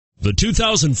The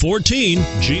 2014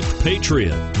 Jeep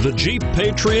Patriot. The Jeep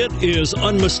Patriot is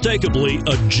unmistakably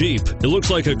a Jeep. It looks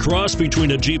like a cross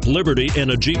between a Jeep Liberty and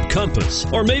a Jeep Compass,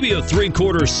 or maybe a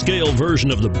 3/4 scale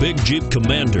version of the big Jeep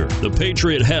Commander. The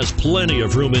Patriot has plenty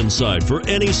of room inside for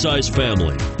any size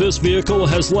family. This vehicle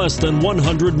has less than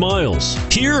 100 miles.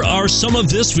 Here are some of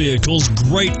this vehicle's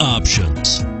great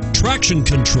options: traction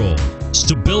control,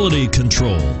 stability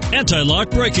control, anti-lock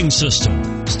braking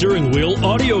system, steering wheel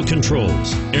audio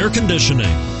controls, air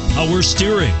conditioning, power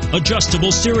steering,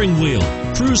 adjustable steering wheel,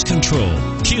 cruise control,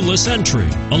 keyless entry,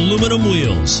 aluminum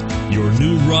wheels. Your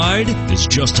new ride is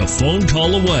just a phone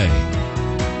call away.